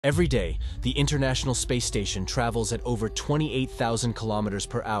Every day, the International Space Station travels at over 28,000 kilometers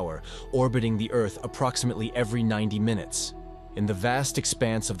per hour, orbiting the Earth approximately every 90 minutes. In the vast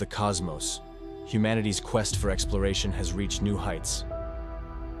expanse of the cosmos, humanity's quest for exploration has reached new heights.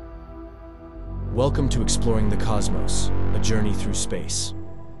 Welcome to Exploring the Cosmos, a journey through space.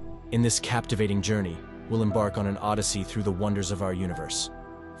 In this captivating journey, we'll embark on an odyssey through the wonders of our universe,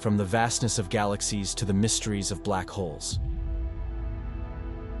 from the vastness of galaxies to the mysteries of black holes.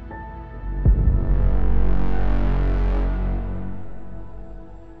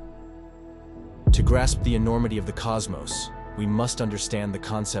 To grasp the enormity of the cosmos, we must understand the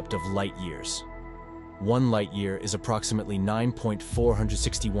concept of light years. One light year is approximately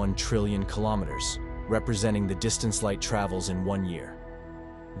 9.461 trillion kilometers, representing the distance light travels in 1 year.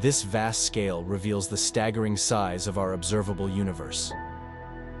 This vast scale reveals the staggering size of our observable universe.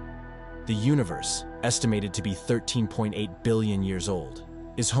 The universe, estimated to be 13.8 billion years old,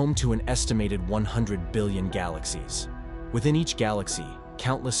 is home to an estimated 100 billion galaxies. Within each galaxy,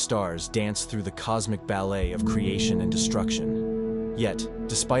 countless stars dance through the cosmic ballet of creation and destruction. Yet,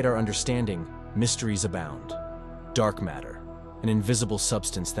 despite our understanding, mysteries abound. Dark matter, an invisible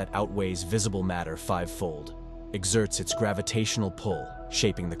substance that outweighs visible matter fivefold, exerts its gravitational pull,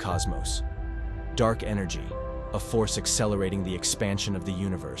 shaping the cosmos. Dark energy, a force accelerating the expansion of the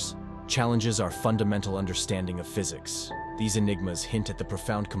universe, challenges our fundamental understanding of physics. These enigmas hint at the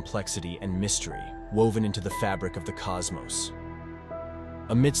profound complexity and mystery woven into the fabric of the cosmos.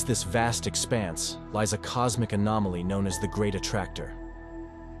 Amidst this vast expanse lies a cosmic anomaly known as the Great Attractor.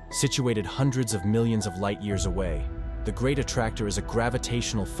 Situated hundreds of millions of light years away, the Great Attractor is a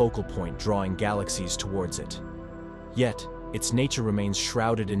gravitational focal point drawing galaxies towards it. Yet, its nature remains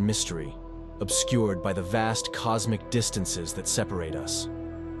shrouded in mystery, obscured by the vast cosmic distances that separate us.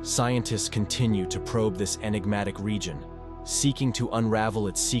 Scientists continue to probe this enigmatic region, seeking to unravel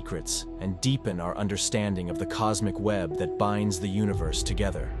its secrets and deepen our understanding of the cosmic web that binds the universe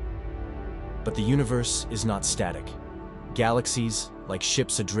together. But the universe is not static. Galaxies, like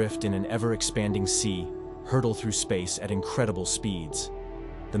ships adrift in an ever-expanding sea, hurtle through space at incredible speeds.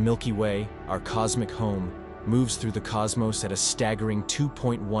 The Milky Way, our cosmic home, moves through the cosmos at a staggering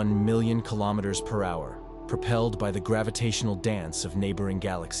 2.1 million kilometers per hour, propelled by the gravitational dance of neighboring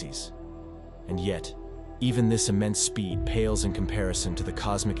galaxies. And yet, even this immense speed pales in comparison to the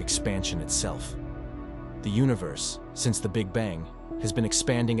cosmic expansion itself. The universe, since the Big Bang, has been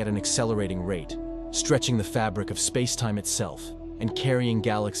expanding at an accelerating rate, stretching the fabric of space-time itself and carrying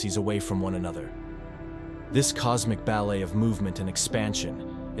galaxies away from one another. This cosmic ballet of movement and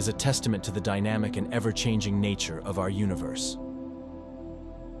expansion is a testament to the dynamic and ever-changing nature of our universe.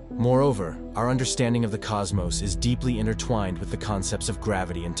 Moreover, our understanding of the cosmos is deeply intertwined with the concepts of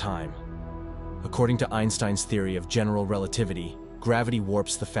gravity and time. According to Einstein's theory of general relativity, gravity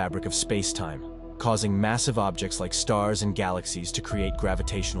warps the fabric of space-time, causing massive objects like stars and galaxies to create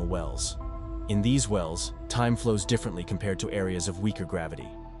gravitational wells. In these wells, time flows differently compared to areas of weaker gravity.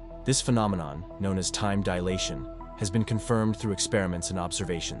 This phenomenon, known as time dilation, has been confirmed through experiments and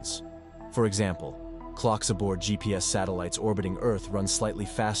observations. For example, clocks aboard GPS satellites orbiting Earth run slightly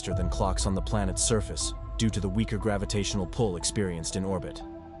faster than clocks on the planet's surface due to the weaker gravitational pull experienced in orbit.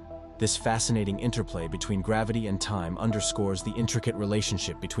 This fascinating interplay between gravity and time underscores the intricate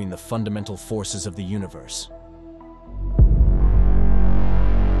relationship between the fundamental forces of the universe.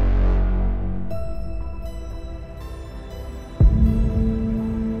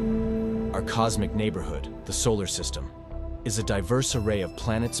 Our cosmic neighborhood, the solar system, is a diverse array of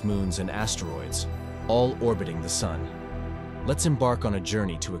planets, moons, and asteroids, all orbiting the Sun. Let's embark on a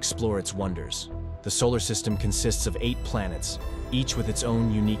journey to explore its wonders. The solar system consists of 8 planets, each with its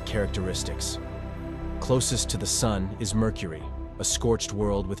own unique characteristics. Closest to the Sun is Mercury, a scorched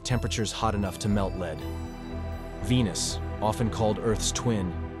world with temperatures hot enough to melt lead. Venus, often called Earth's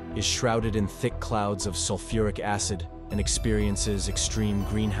twin, is shrouded in thick clouds of sulfuric acid and experiences extreme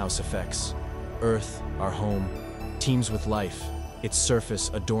greenhouse effects. Earth, our home, teems with life, its surface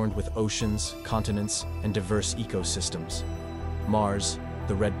adorned with oceans, continents, and diverse ecosystems. Mars,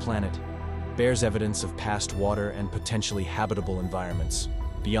 the red planet, bears evidence of past water and potentially habitable environments.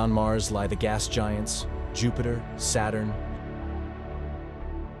 Beyond Mars lie the gas giants, Jupiter, Saturn,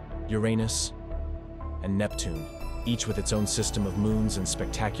 Uranus, and Neptune, each with its own system of moons and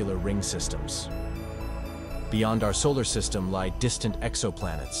spectacular ring systems. Beyond our solar system lie distant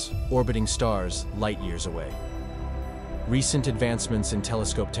exoplanets, orbiting stars light years away. Recent advancements in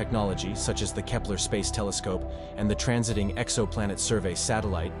telescope technology, such as the Kepler Space Telescope and the Transiting Exoplanet Survey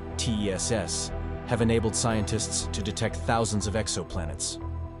Satellite, TESS, have enabled scientists to detect thousands of exoplanets.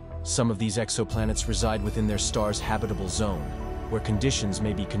 Some of these exoplanets reside within their star's habitable zone, where conditions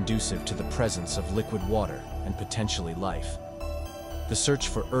may be conducive to the presence of liquid water and potentially life. The search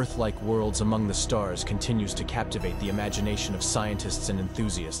for Earth-like worlds among the stars continues to captivate the imagination of scientists and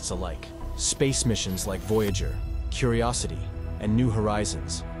enthusiasts alike. Space missions like Voyager, Curiosity, and New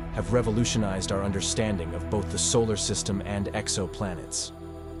Horizons have revolutionized our understanding of both the solar system and exoplanets.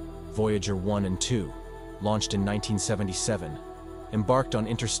 Voyager 1 and 2, launched in 1977, embarked on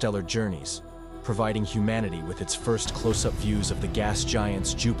interstellar journeys, providing humanity with its first close-up views of the gas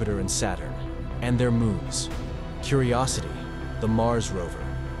giants Jupiter and Saturn, and their moons. Curiosity, the Mars rover,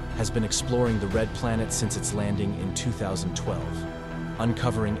 has been exploring the red planet since its landing in 2012,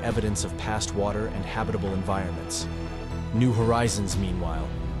 uncovering evidence of past water and habitable environments. New Horizons, meanwhile,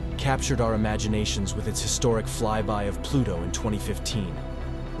 captured our imaginations with its historic flyby of Pluto in 2015,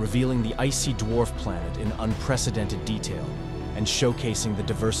 revealing the icy dwarf planet in unprecedented detail and showcasing the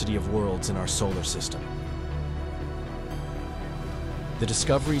diversity of worlds in our solar system. The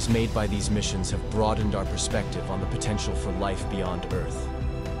discoveries made by these missions have broadened our perspective on the potential for life beyond Earth.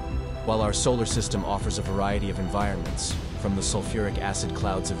 While our solar system offers a variety of environments, from the sulfuric acid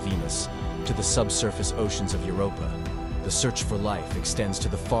clouds of Venus to the subsurface oceans of Europa, the search for life extends to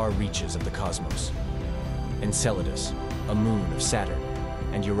the far reaches of the cosmos. Enceladus, a moon of Saturn,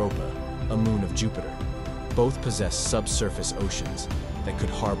 and Europa, a moon of Jupiter, both possess subsurface oceans that could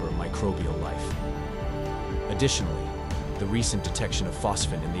harbor microbial life. Additionally, the recent detection of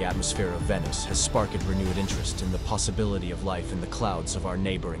phosphine in the atmosphere of Venus has sparked renewed interest in the possibility of life in the clouds of our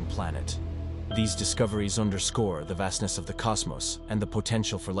neighboring planet. These discoveries underscore the vastness of the cosmos and the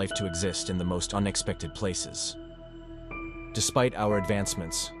potential for life to exist in the most unexpected places. Despite our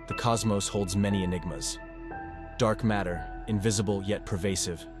advancements, the cosmos holds many enigmas. Dark matter, invisible yet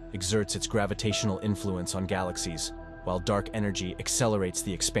pervasive, exerts its gravitational influence on galaxies, while dark energy accelerates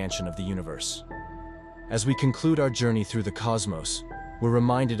the expansion of the universe. As we conclude our journey through the cosmos, we're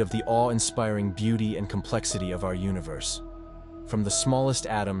reminded of the awe-inspiring beauty and complexity of our universe. From the smallest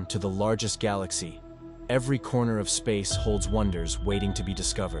atom to the largest galaxy, every corner of space holds wonders waiting to be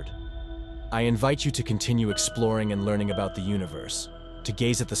discovered. I invite you to continue exploring and learning about the universe, to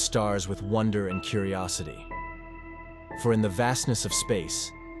gaze at the stars with wonder and curiosity. For in the vastness of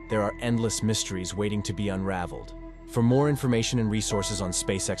space, there are endless mysteries waiting to be unraveled. For more information and resources on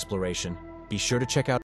space exploration, be sure to check out